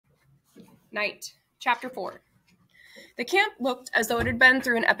Night. Chapter 4. The camp looked as though it had been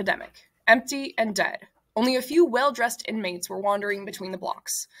through an epidemic, empty and dead. Only a few well-dressed inmates were wandering between the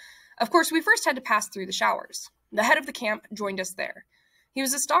blocks. Of course, we first had to pass through the showers. The head of the camp joined us there. He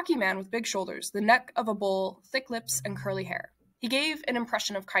was a stocky man with big shoulders, the neck of a bull, thick lips, and curly hair. He gave an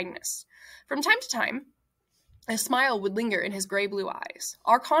impression of kindness. From time to time, a smile would linger in his gray-blue eyes.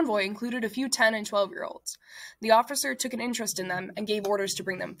 Our convoy included a few 10- and 12-year-olds. The officer took an interest in them and gave orders to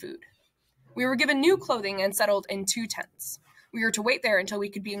bring them food. We were given new clothing and settled in 2 tents. We were to wait there until we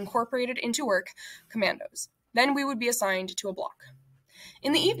could be incorporated into work commandos. Then we would be assigned to a block.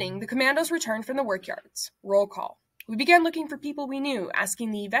 In the evening, the commandos returned from the work yards. Roll call. We began looking for people we knew,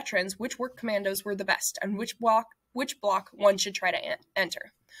 asking the veterans which work commandos were the best and which block one should try to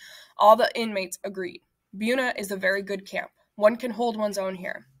enter. All the inmates agreed. Buna is a very good camp. One can hold one's own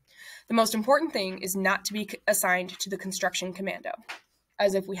here. The most important thing is not to be assigned to the construction commando,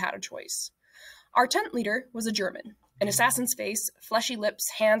 as if we had a choice. Our tent leader was a German, an assassin's face, fleshy lips,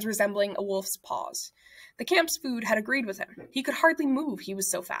 hands resembling a wolf's paws. The camp's food had agreed with him. He could hardly move, he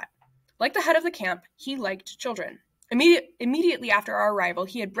was so fat. Like the head of the camp, he liked children. Immediately after our arrival,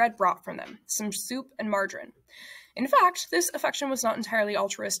 he had bread brought from them, some soup and margarine. In fact, this affection was not entirely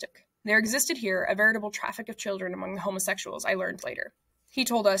altruistic. There existed here a veritable traffic of children among the homosexuals, I learned later. He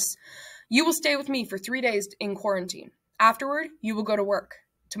told us, "You will stay with me for 3 days in quarantine. Afterward, you will go to work.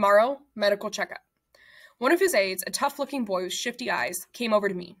 Tomorrow, medical checkup." One of his aides, a tough-looking boy with shifty eyes, came over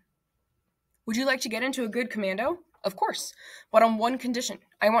to me. "Would you like to get into a good commando?" "Of course, but on one condition.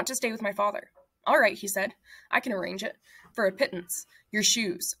 I want to stay with my father." "All right," he said. "I can arrange it. For a pittance. Your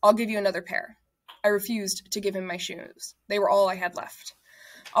shoes. I'll give you another pair." I refused to give him my shoes. They were all I had left.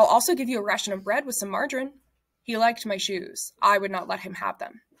 "I'll also give you a ration of bread with some margarine." He liked my shoes. I would not let him have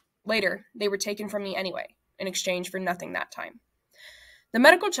them. Later, they were taken from me anyway, in exchange for nothing that time. The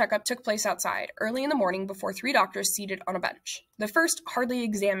medical checkup took place outside, early in the morning before 3 doctors seated on a bench. The first hardly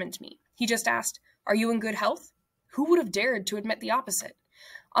examined me. He just asked, "Are you in good health?" Who would have dared to admit the opposite?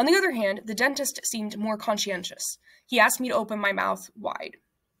 On the other hand, the dentist seemed more conscientious. He asked me to open my mouth wide.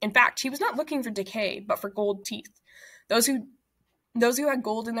 In fact, he was not looking for decay, but for gold teeth. Those who had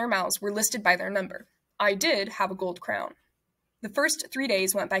gold in their mouths were listed by their number. I did have a gold crown. The first 3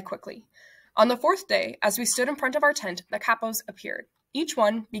 days went by quickly. On the 4th day, as we stood in front of our tent, the capos appeared. Each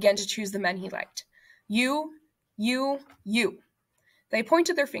one began to choose the men he liked. You. They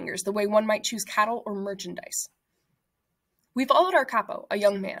pointed their fingers the way one might choose cattle or merchandise. We followed our capo, a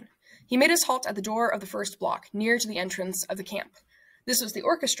young man. He made us halt at the door of the first block, near to the entrance of the camp. This was the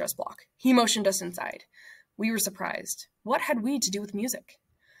orchestra's block. He motioned us inside. We were surprised. What had we to do with music?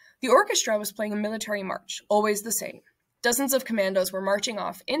 The orchestra was playing a military march, always the same. Dozens of commandos were marching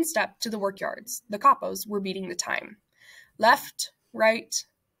off in step to the workyards. The capos were beating the time. Left, right,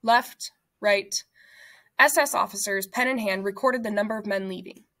 left, right. SS officers, pen in hand, recorded the number of men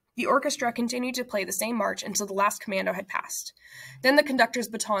leaving. The orchestra continued to play the same march until the last commando had passed. Then the conductor's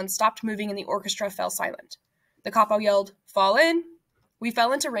baton stopped moving and the orchestra fell silent. The capo yelled, "Fall in!" We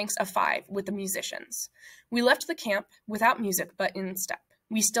fell into ranks of 5 with the musicians. We left the camp without music but in step.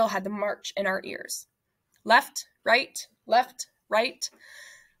 We still had the march in our ears. Left, right, left, right.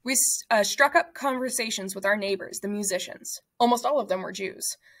 We struck up conversations with our neighbors, the musicians. Almost all of them were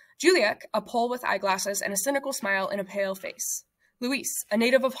Jews. Juliek, a Pole with eyeglasses and a cynical smile in a pale face. Luis, a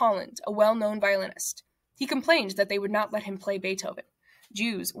native of Holland, a well-known violinist. He complained that they would not let him play Beethoven.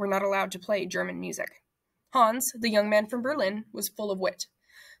 Jews were not allowed to play German music. Hans, the young man from Berlin, was full of wit.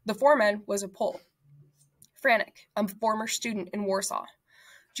 The foreman was a Pole. Franek, a former student in Warsaw.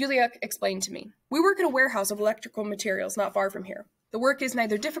 Juliek explained to me, "We work in a warehouse of electrical materials not far from here. The work is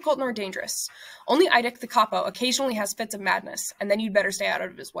neither difficult nor dangerous. Only Idek the capo occasionally has fits of madness, and then you'd better stay out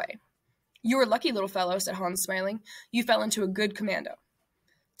of his way." "You were lucky, little fellow," said Hans, smiling. "You fell into a good commando."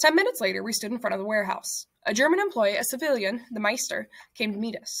 10 minutes later, we stood in front of the warehouse. A German employee, a civilian, the Meister, came to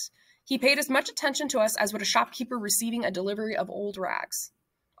meet us. He paid as much attention to us as would a shopkeeper receiving a delivery of old rags.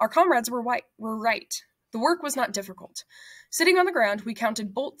 Our comrades were right. The work was not difficult. Sitting on the ground, we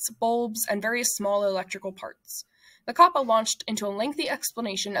counted bolts, bulbs, and various small electrical parts. The capo launched into a lengthy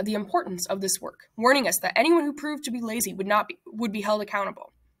explanation of the importance of this work, warning us that anyone who proved to be lazy would be held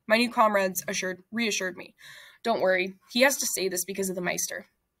accountable. My new comrades reassured me. "Don't worry, he has to say this because of the Meister."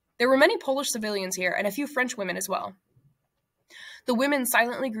 There were many Polish civilians here, and a few French women as well. The women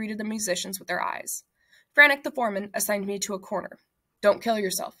silently greeted the musicians with their eyes. Franek, the foreman, assigned me to a corner. "Don't kill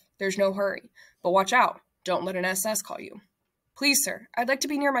yourself. There's no hurry. But watch out. Don't let an SS call you." "Please, sir, I'd like to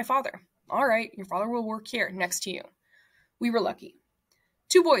be near my father." "All right, your father will work here, next to you." We were lucky.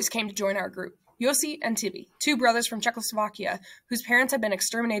 2 boys came to join our group. Yossi and Tibi, two brothers from Czechoslovakia whose parents had been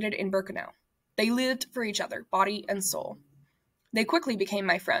exterminated in Birkenau. They lived for each other, body and soul. They quickly became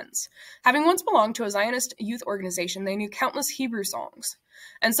my friends. Having once belonged to a Zionist youth organization, they knew countless Hebrew songs.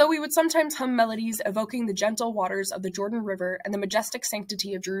 And so we would sometimes hum melodies evoking the gentle waters of the Jordan River and the majestic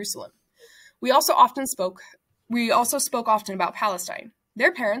sanctity of Jerusalem. We also spoke often about Palestine.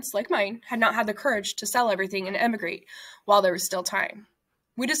 Their parents, like mine, had not had the courage to sell everything and emigrate while there was still time.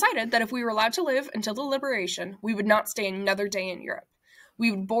 We decided that if we were allowed to live until the liberation, we would not stay another day in Europe. We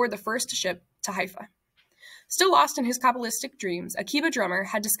would board the first ship to Haifa. Still lost in his Kabbalistic dreams, a kibbutz drummer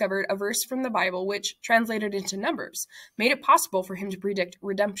had discovered a verse from the Bible which, translated into numbers, made it possible for him to predict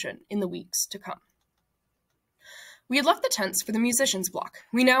redemption in the weeks to come. We had left the tents for the musicians' block.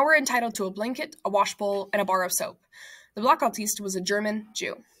 We now were entitled to a blanket, a washbowl, and a bar of soap. The Blockautist was a German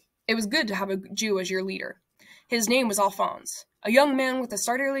Jew. It was good to have a Jew as your leader. His name was Alphonse, a young man with a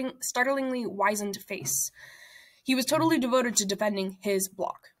startlingly wizened face. He was totally devoted to defending his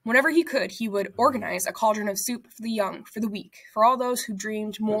block. Whenever he could, he would organize a cauldron of soup for the young, for the weak, for all those who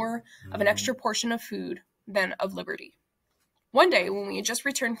dreamed more of an extra portion of food than of liberty. One day, when we had just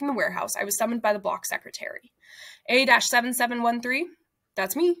returned from the warehouse, I was summoned by the block secretary. A-7713,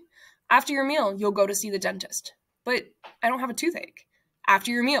 that's me. After your meal, you'll go to see the dentist. But I don't have a toothache.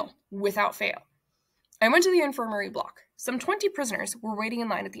 After your meal, without fail. I went to the infirmary block. Some 20 prisoners were waiting in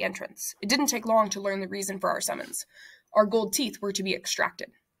line at the entrance. It didn't take long to learn the reason for our summons. Our gold teeth were to be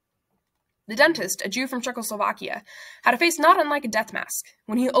extracted. The dentist, a Jew from Czechoslovakia, had a face not unlike a death mask.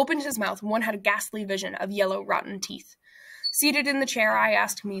 When he opened his mouth, one had a ghastly vision of yellow, rotten teeth. Seated in the chair, I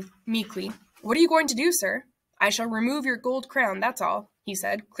asked meekly, "What are you going to do, sir?" "I shall remove your gold crown, that's all," he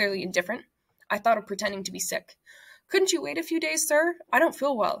said, clearly indifferent. I thought of pretending to be sick. "Couldn't you wait a few days, sir? I don't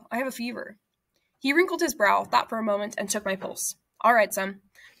feel well. I have a fever." He wrinkled his brow, thought for a moment, and took my pulse. "All right, son.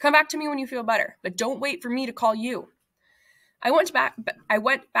 Come back to me when you feel better, but don't wait for me to call you." I went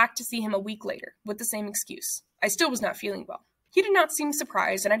back to see him a week later, with the same excuse. I still was not feeling well. He did not seem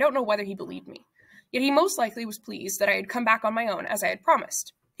surprised, and I don't know whether he believed me. Yet he most likely was pleased that I had come back on my own, as I had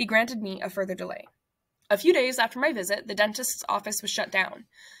promised. He granted me a further delay. A few days after my visit, the dentist's office was shut down.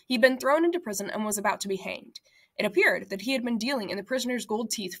 He had been thrown into prison and was about to be hanged. It appeared that he had been dealing in the prisoner's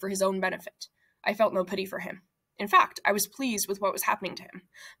gold teeth for his own benefit. I felt no pity for him. In fact, I was pleased with what was happening to him.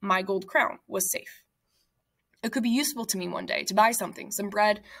 My gold crown was safe. It could be useful to me one day to buy something, some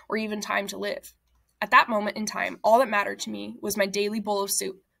bread, or even time to live. At that moment in time, all that mattered to me was my daily bowl of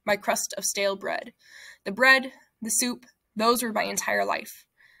soup, my crust of stale bread. The bread, the soup, those were my entire life.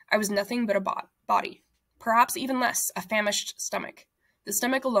 I was nothing but a body, perhaps even less, a famished stomach. The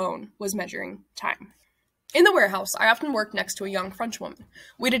stomach alone was measuring time. In the warehouse, I often worked next to a young Frenchwoman.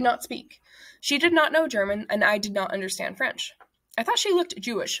 We did not speak. She did not know German, and I did not understand French. I thought she looked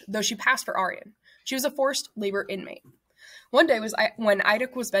Jewish, though she passed for Aryan. She was a forced labor inmate. One day when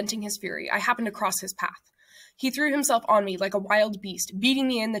Iduk was venting his fury, I happened to cross his path. He threw himself on me like a wild beast, beating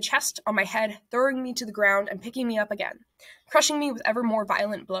me in the chest, on my head, throwing me to the ground, and picking me up again, crushing me with ever more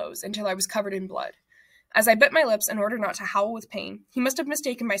violent blows until I was covered in blood. As I bit my lips in order not to howl with pain, he must have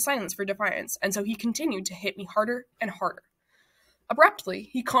mistaken my silence for defiance, and so he continued to hit me harder and harder. Abruptly,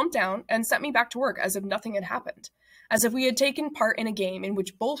 he calmed down and sent me back to work as if nothing had happened, as if we had taken part in a game in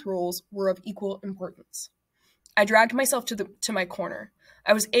which both roles were of equal importance. I dragged myself to my corner.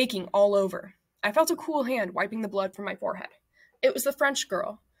 I was aching all over. I felt a cool hand wiping the blood from my forehead. It was the French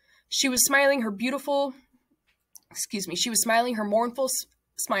girl. She was smiling her mournful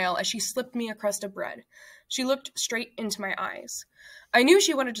smile as she slipped me a crust of bread. She looked straight into my eyes. I knew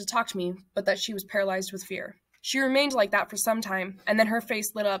she wanted to talk to me, but that she was paralyzed with fear. She remained like that for some time, and then her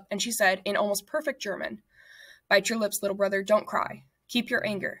face lit up, and she said, in almost perfect German, "Bite your lips, little brother, don't cry. Keep your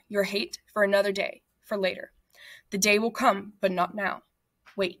anger, your hate, for another day, for later. The day will come, but not now.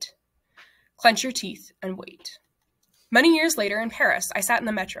 Wait. Clench your teeth and wait." Many years later in Paris, I sat in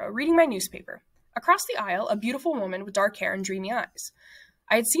the metro, reading my newspaper. Across the aisle, a beautiful woman with dark hair and dreamy eyes.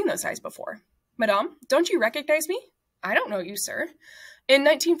 I had seen those eyes before. "Madame, don't you recognize me?" "I don't know you, sir." "In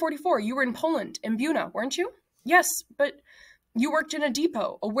 1944, you were in Poland, in Buna, weren't you?" "Yes, but you worked in a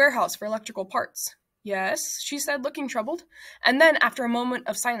depot, a warehouse for electrical parts." "Yes," she said, looking troubled. And then, after a moment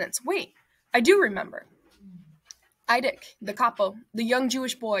of silence, "Wait, I do remember. Iduk, the capo, the young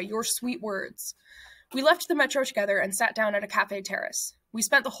Jewish boy, your sweet words." We left the metro together and sat down at a cafe terrace. We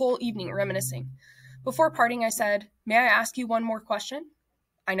spent the whole evening reminiscing. Before parting, I said, "May I ask you one more question?"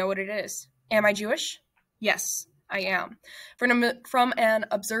 "I know what it is." "Am I Jewish?" "Yes, I am. From an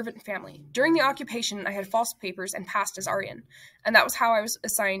observant family. During the occupation, I had false papers and passed as Aryan, and that was how I was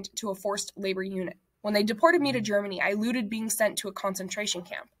assigned to a forced labor unit. When they deported me to Germany, I eluded being sent to a concentration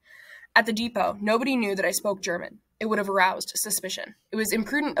camp. At the depot, nobody knew that I spoke German. It would have aroused suspicion. It was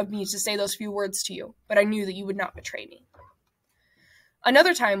imprudent of me to say those few words to you, but I knew that you would not betray me.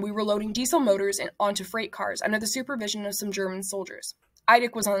 Another time, we were loading diesel motors onto freight cars under the supervision of some German soldiers.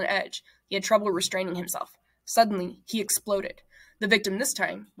 Eidik was on edge. He had trouble restraining himself. Suddenly, he exploded. The victim this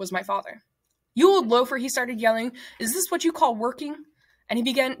time was my father. "You old loafer," he started yelling. "Is this what you call working?" And he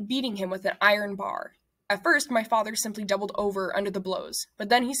began beating him with an iron bar. At first, my father simply doubled over under the blows, but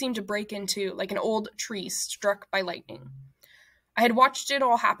then he seemed to break in two like an old tree struck by lightning. I had watched it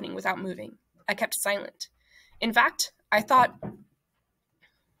all happening without moving. I kept silent. In fact, I thought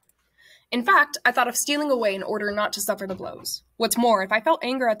of stealing away in order not to suffer the blows. What's more, if I felt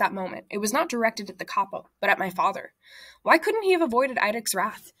anger at that moment, it was not directed at the capo, but at my father. Why couldn't he have avoided Eidik's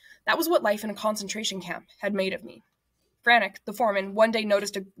wrath? That was what life in a concentration camp had made of me. Franek, the foreman, one day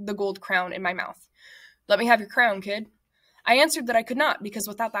noticed the gold crown in my mouth. "Let me have your crown, kid." I answered that I could not, because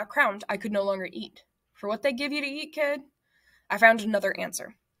without that crown, I could no longer eat. "For what they give you to eat, kid?" I found another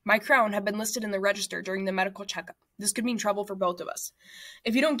answer. My crown had been listed in the register during the medical checkup. This could mean trouble for both of us.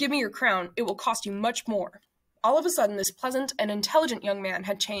 "If you don't give me your crown, it will cost you much more." All of a sudden, this pleasant and intelligent young man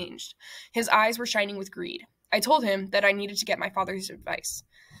had changed. His eyes were shining with greed. I told him that I needed to get my father's advice.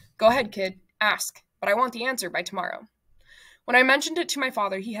 "Go ahead, kid. Ask. But I want the answer by tomorrow." When I mentioned it to my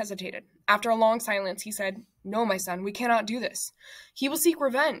father, he hesitated. After a long silence, he said, "No, my son, we cannot do this. He will seek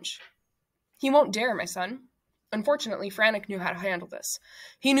revenge." "He won't dare, my son." Unfortunately, Franek knew how to handle this.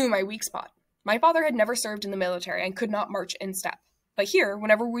 He knew my weak spot. My father had never served in the military and could not march in step. But here,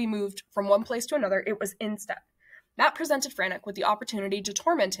 whenever we moved from one place to another, it was in step. That presented Franek with the opportunity to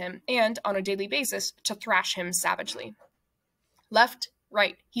torment him and, on a daily basis, to thrash him savagely. Left,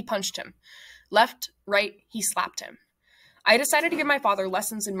 right, he punched him. Left, right, he slapped him. I decided to give my father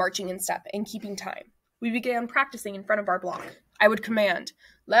lessons in marching in step and keeping time. We began practicing in front of our block. I would command,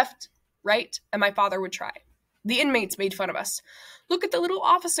 left, right, and my father would try. The inmates made fun of us. "Look at the little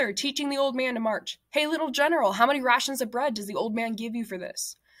officer teaching the old man to march. Hey, little general, how many rations of bread does the old man give you for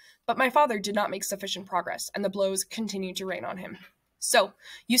this?" But my father did not make sufficient progress, and the blows continued to rain on him. "So,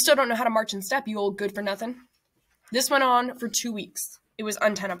 you still don't know how to march in step, you old good-for-nothing?" This went on for 2 weeks. It was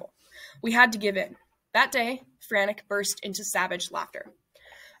untenable. We had to give in. That day, Franek burst into savage laughter.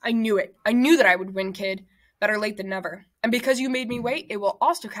 "I knew it. I knew that I would win, kid. Better late than never. And because you made me wait, it will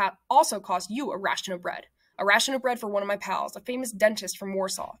also cost you a ration of bread. A ration of bread for one of my pals, a famous dentist from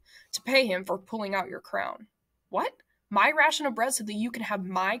Warsaw, to pay him for pulling out your crown." "What? My ration of bread so that you can have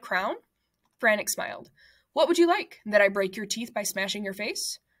my crown?" Franek smiled. "What would you like? That I break your teeth by smashing your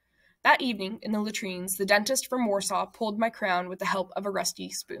face?" That evening, in the latrines, the dentist from Warsaw pulled my crown with the help of a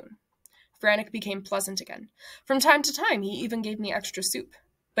rusty spoon. Franek became pleasant again. From time to time, he even gave me extra soup.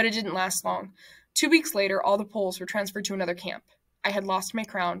 But it didn't last long. 2 weeks later, all the Poles were transferred to another camp. I had lost my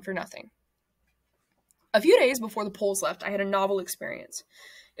crown for nothing. A few days before the Poles left, I had a novel experience.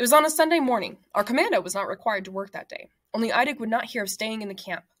 It was on a Sunday morning. Our commando was not required to work that day. Only Eidik would not hear of staying in the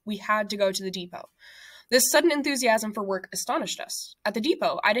camp. We had to go to the depot. This sudden enthusiasm for work astonished us. At the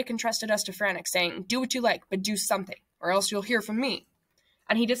depot, Eidik entrusted us to Franek, saying, "Do what you like, but do something, or else you'll hear from me."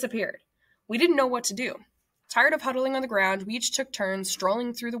 And he disappeared. We didn't know what to do. Tired of huddling on the ground, we each took turns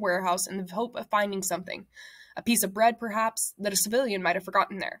strolling through the warehouse in the hope of finding something. A piece of bread, perhaps, that a civilian might have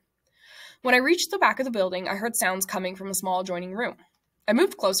forgotten there. When I reached the back of the building, I heard sounds coming from a small adjoining room. I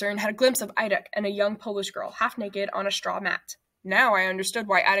moved closer and had a glimpse of Eidik and a young Polish girl, half naked, on a straw mat. Now I understood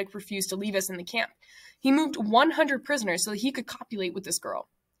why Eidik refused to leave us in the camp. He moved 100 prisoners so that he could copulate with this girl.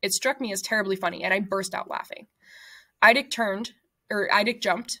 It struck me as terribly funny, and I burst out laughing. Eidik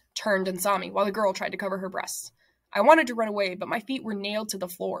jumped, turned, and saw me, while the girl tried to cover her breasts. I wanted to run away, but my feet were nailed to the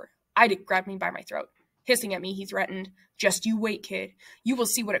floor. Eidik grabbed me by my throat. Hissing at me, he threatened, "Just you wait, kid. You will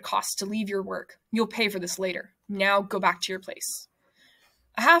see what it costs to leave your work. You'll pay for this later. Now go back to your place."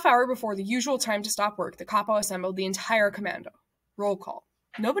 A half hour before the usual time to stop work, the capo assembled the entire commando. Roll call.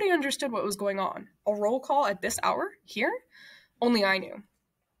 Nobody understood what was going on. A roll call at this hour? Here? Only I knew.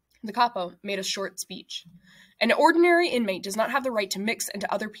 The capo made a short speech. "An ordinary inmate does not have the right to mix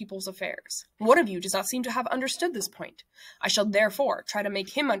into other people's affairs. One of you does not seem to have understood this point. I shall therefore try to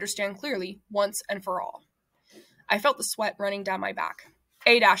make him understand clearly once and for all." I felt the sweat running down my back.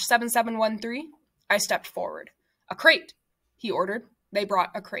 A-7713. I stepped forward. "A crate," he ordered. They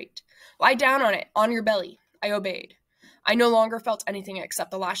brought a crate. "Lie down on it, on your belly." I obeyed. I no longer felt anything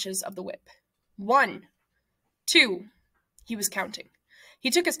except the lashes of the whip. 1, 2. He was counting. He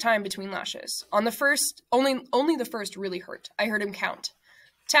took his time between lashes. On the first, only the first really hurt. I heard him count.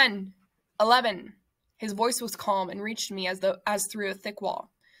 10, 11. His voice was calm and reached me as through a thick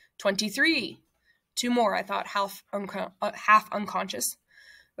wall. 23. 2 more, I thought, half unconscious.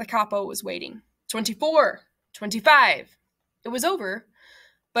 The capo was waiting. 24, 25. It was over,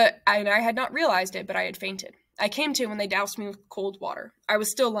 and I had not realized it, but I had fainted. I came to when they doused me with cold water. I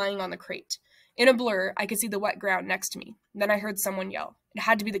was still lying on the crate. In a blur, I could see the wet ground next to me. Then I heard someone yell. It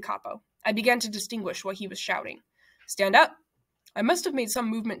had to be the capo. I began to distinguish what he was shouting. Stand up! I must have made some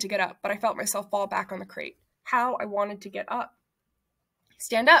movement to get up, but I felt myself fall back on the crate. How I wanted to get up.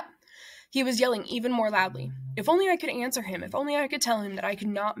 Stand up! He was yelling even more loudly. If only I could answer him, if only I could tell him that I could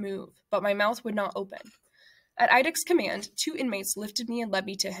not move, but my mouth would not open. At Idik's command, 2 inmates lifted me and led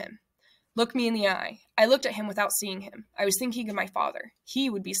me to him. Look me in the eye. I looked at him without seeing him. I was thinking of my father. He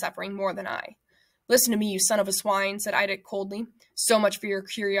would be suffering more than I. Listen to me, you son of a swine, said Idik coldly. So much for your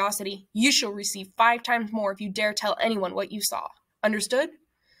curiosity. You shall receive 5 times more if you dare tell anyone what you saw. Understood?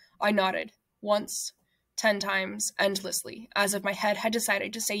 I nodded. Once, 10 times, endlessly, as if my head had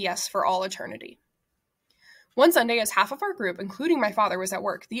decided to say yes for all eternity. One Sunday, as half of our group, including my father, was at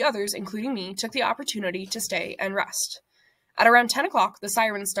work, the others, including me, took the opportunity to stay and rest. At around 10 o'clock, the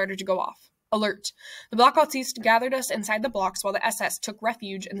sirens started to go off. Alert. The blockautists gathered us inside the blocks while the SS took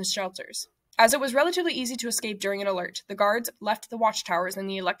refuge in the shelters. As it was relatively easy to escape during an alert, the guards left the watchtowers and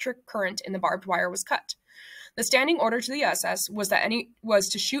the electric current in the barbed wire was cut. The standing order to the SS was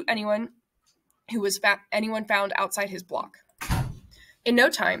to shoot anyone anyone found outside his block. In no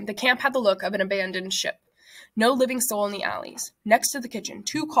time, the camp had the look of an abandoned ship. No living soul in the alleys. Next to the kitchen,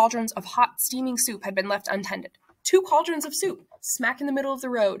 2 cauldrons of hot, steaming soup had been left untended. 2 cauldrons of soup, smack in the middle of the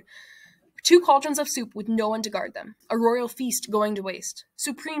road. 2 cauldrons of soup with no one to guard them. A royal feast going to waste.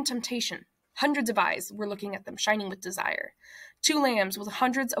 Supreme temptation. Hundreds of eyes were looking at them, shining with desire. 2 lambs with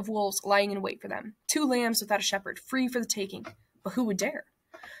hundreds of wolves lying in wait for them. 2 lambs without a shepherd, free for the taking. But who would dare?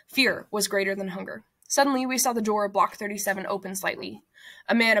 Fear was greater than hunger. Suddenly, we saw the door of Block 37 open slightly.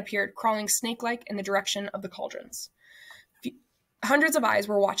 A man appeared, crawling snake-like in the direction of the cauldrons. Hundreds of eyes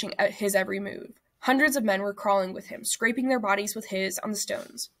were watching his every move. Hundreds of men were crawling with him, scraping their bodies with his on the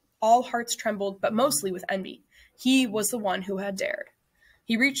stones. All hearts trembled, but mostly with envy. He was the one who had dared.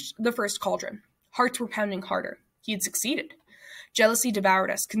 He reached the first cauldron. Hearts were pounding harder. He had succeeded. Jealousy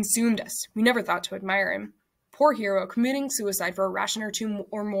devoured us, consumed us. We never thought to admire him. Poor hero, committing suicide for a ration or 2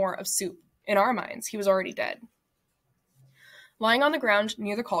 or more of soup. In our minds, he was already dead. Lying on the ground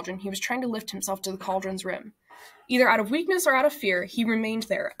near the cauldron, he was trying to lift himself to the cauldron's rim. Either out of weakness or out of fear, he remained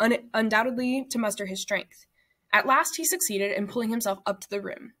there, undoubtedly to muster his strength. At last, he succeeded in pulling himself up to the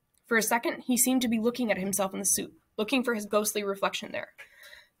rim. For a second, he seemed to be looking at himself in the soup, looking for his ghostly reflection there.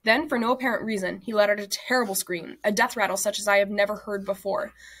 Then, for no apparent reason, he let out a terrible scream, a death rattle such as I have never heard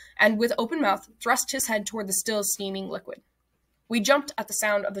before, and with open mouth, thrust his head toward the still steaming liquid. We jumped at the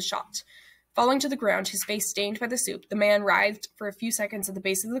sound of the shot. Falling to the ground, his face stained by the soup, the man writhed for a few seconds at the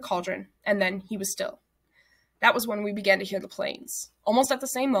base of the cauldron, and then he was still. That was when we began to hear the planes. Almost at the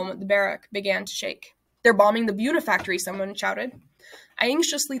same moment, the barrack began to shake. They're bombing the Buda factory, someone shouted. I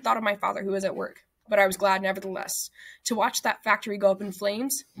anxiously thought of my father who was at work, but I was glad nevertheless. To watch that factory go up in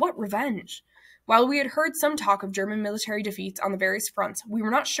flames? What revenge! While we had heard some talk of German military defeats on the various fronts, we were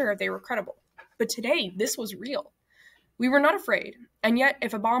not sure if they were credible. But today, this was real. We were not afraid, and yet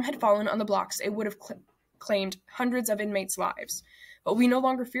if a bomb had fallen on the blocks, it would have claimed hundreds of inmates' lives. But we no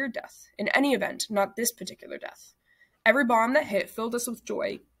longer feared death. In any event, not this particular death. Every bomb that hit filled us with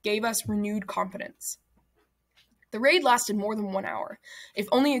joy, gave us renewed confidence. The raid lasted more than 1 hour. If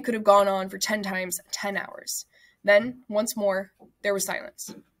only it could have gone on for 10 times 10 hours. Then, once more, there was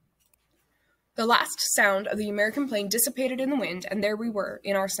silence. The last sound of the American plane dissipated in the wind, and there we were,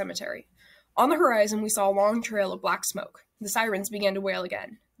 in our cemetery. On the horizon, we saw a long trail of black smoke. The sirens began to wail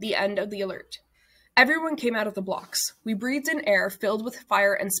again. The end of the alert. Everyone came out of the blocks. We breathed in air filled with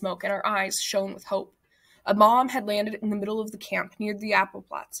fire and smoke, and our eyes shone with hope. A bomb had landed in the middle of the camp near the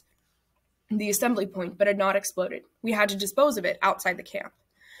Appelplatz, the assembly point, but had not exploded. We had to dispose of it outside the camp.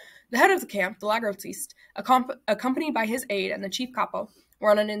 The head of the camp, the Lagertist, accompanied by his aide and the chief capo,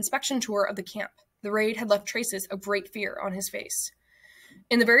 were on an inspection tour of the camp. The raid had left traces of great fear on his face.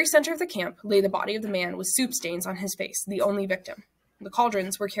 In the very center of the camp lay the body of the man with soup stains on his face, the only victim. The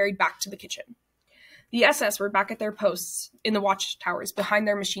cauldrons were carried back to the kitchen. The SS were back at their posts in the watchtowers behind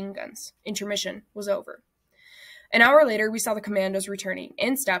their machine guns. Intermission was over. An hour later, we saw the commandos returning,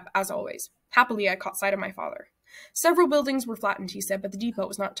 in step, as always. Happily, I caught sight of my father. Several buildings were flattened, he said, but the depot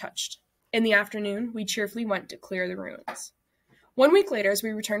was not touched. In the afternoon, we cheerfully went to clear the ruins. 1 week later, as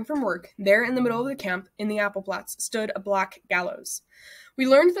we returned from work, there in the middle of the camp, in the Appelplatz, stood a black gallows. We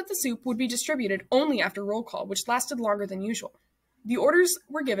learned that the soup would be distributed only after roll call, which lasted longer than usual. The orders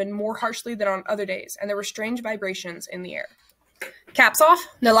were given more harshly than on other days, and there were strange vibrations in the air. Caps off,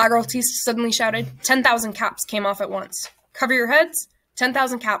 the Lagertist suddenly shouted. 10,000 caps came off at once. Cover your heads.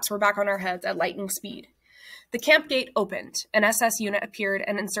 10,000 caps were back on our heads at lightning speed. The camp gate opened. An SS unit appeared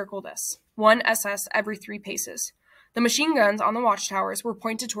and encircled us. One SS every 3 paces. The machine guns on the watchtowers were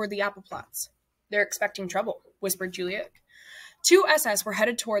pointed toward the Appelplatz. "They're expecting trouble," whispered Juliet. 2 SS were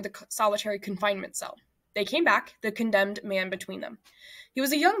headed toward the solitary confinement cell. They came back, the condemned man between them. He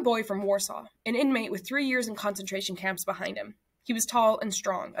was a young boy from Warsaw, an inmate with 3 years in concentration camps behind him. He was tall and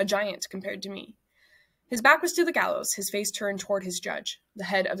strong, a giant compared to me. His back was to the gallows, his face turned toward his judge, the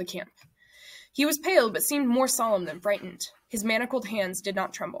head of the camp. He was pale, but seemed more solemn than frightened. His manacled hands did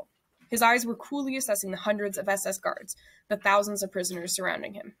not tremble. His eyes were coolly assessing the hundreds of SS guards, the thousands of prisoners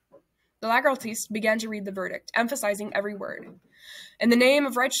surrounding him. The Lageraltist began to read the verdict, emphasizing every word. "In the name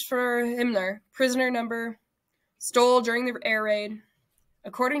of Reichsfuhrer Himmler, prisoner number stole during the air raid.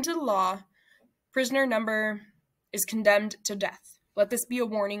 According to the law, prisoner number is condemned to death. Let this be a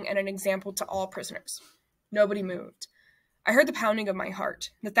warning and an example to all prisoners." Nobody moved. I heard the pounding of my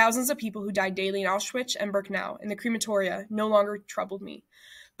heart. The thousands of people who died daily in Auschwitz and Birkenau and the crematoria no longer troubled me.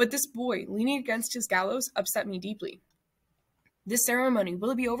 But this boy, leaning against his gallows, upset me deeply. "This ceremony,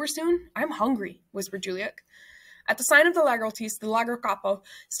 will it be over soon? I'm hungry," whispered Juliet. At the sign of the Lageraltist, the Lagerkapo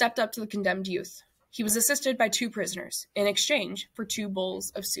stepped up to the condemned youth. He was assisted by 2 prisoners, in exchange for 2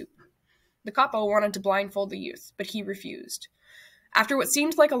 bowls of soup. The capo wanted to blindfold the youth, but he refused. After what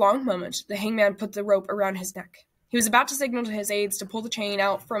seemed like a long moment, the hangman put the rope around his neck. He was about to signal to his aides to pull the chair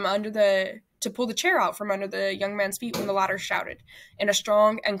out from under the young man's feet when the latter shouted, in a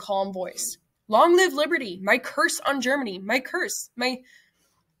strong and calm voice, "Long live liberty! My curse on Germany! My curse! My—"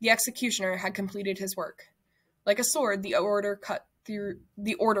 The executioner had completed his work. Like a sword, the order cut through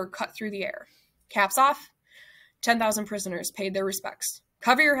the air. Caps off. 10,000 prisoners paid their respects.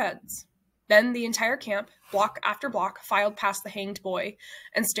 "Cover your heads." Then the entire camp, block after block, filed past the hanged boy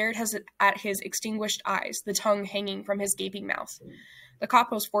and stared at his extinguished eyes, the tongue hanging from his gaping mouth. The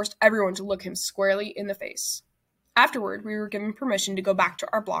capos forced everyone to look him squarely in the face. Afterward, we were given permission to go back to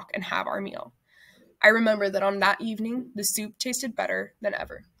our block and have our meal. I remember that on that evening, the soup tasted better than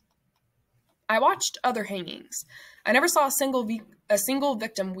ever. I watched other hangings. I never saw a single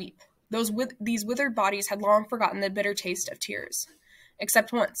victim weep. These withered bodies had long forgotten the bitter taste of tears.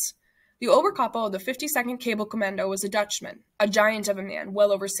 Except once. The Oberkapo of the 52nd Cable Commando was a Dutchman, a giant of a man,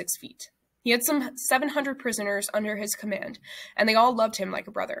 well over 6 feet. He had some 700 prisoners under his command, and they all loved him like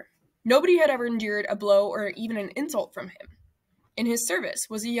a brother. Nobody had ever endured a blow or even an insult from him. In his service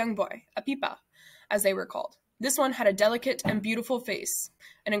was a young boy, a pipa, as they were called. This one had a delicate and beautiful face,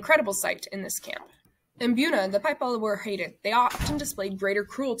 an incredible sight in this camp. In Buna, the pipa were hated. They often displayed greater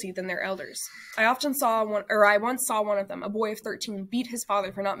cruelty than their elders. I once saw one of them, a boy of 13, beat his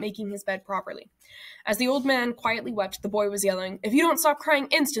father for not making his bed properly. As the old man quietly wept, the boy was yelling, "If you don't stop crying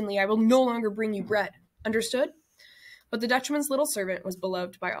instantly, I will no longer bring you bread." Understood? But the Dutchman's little servant was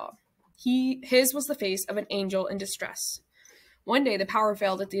beloved by all. His was the face of an angel in distress. One day, the power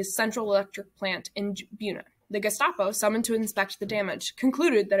failed at the central electric plant in Buna. The Gestapo, summoned to inspect the damage,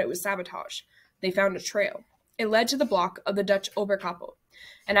 concluded that it was sabotage. They found a trail. It led to the block of the Dutch Oberkapo,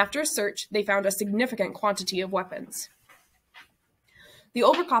 and after a search, they found a significant quantity of weapons. The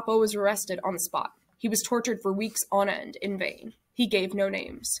Oberkapo was arrested on the spot. He was tortured for weeks on end, in vain. He gave no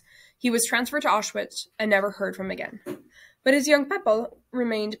names. He was transferred to Auschwitz and never heard from again. But his young Peppo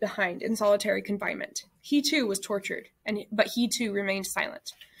remained behind in solitary confinement. He too was tortured, but he too remained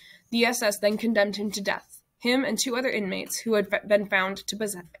silent. The SS then condemned him to death, him and 2 other inmates who had been found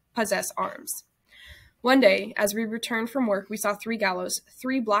to possess arms. One day, as we returned from work, we saw 3 gallows,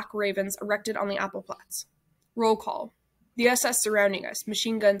 3 black ravens erected on the Appelplatz. Roll call. The SS surrounding us,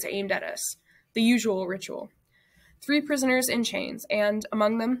 machine guns aimed at us. The usual ritual. 3 prisoners in chains, and,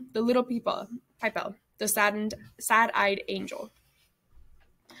 among them, the little Pipel, the sad-eyed angel.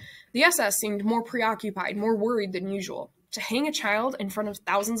 The SS seemed more preoccupied, more worried than usual. To hang a child in front of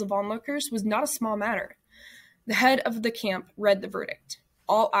thousands of onlookers was not a small matter. The head of the camp read the verdict.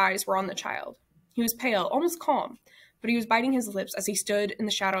 All eyes were on the child. He was pale, almost calm, but he was biting his lips as he stood in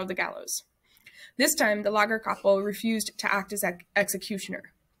the shadow of the gallows. This time, the Lagerkapo refused to act as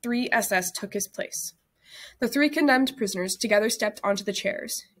executioner. 3 SS took his place. The 3 condemned prisoners together stepped onto the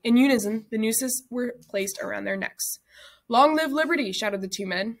chairs. In unison, the nooses were placed around their necks. "Long live liberty!" shouted the 2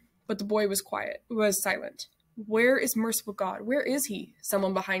 men, but the boy was silent. "Where is merciful God? Where is he?"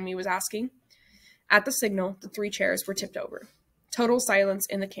 someone behind me was asking. At the signal, the 3 chairs were tipped over. Total silence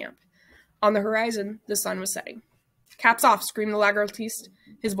in the camp. On the horizon, the sun was setting. "Caps off!" screamed the Lageraltist.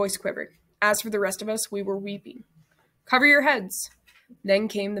 His voice quivered. As for the rest of us, we were weeping. "Cover your heads!" Then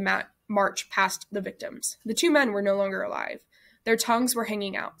came the march past the victims. The 2 men were no longer alive. Their tongues were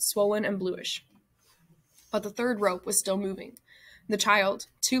hanging out, swollen and bluish. But the 3rd rope was still moving. The child,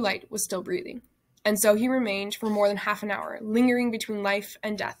 too light, was still breathing. And so he remained for more than half an hour, lingering between life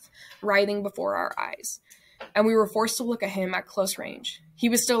and death, writhing before our eyes. And we were forced to look at him at close range. He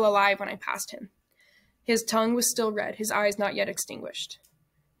was still alive when I passed him. His tongue was still red, his eyes not yet extinguished.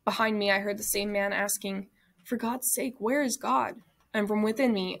 Behind me, I heard the same man asking, "For God's sake, where is God?" And from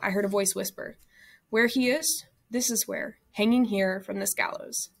within me, I heard a voice whisper, "Where he is, this is where, hanging here from this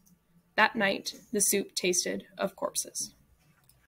gallows." That night, the soup tasted of corpses.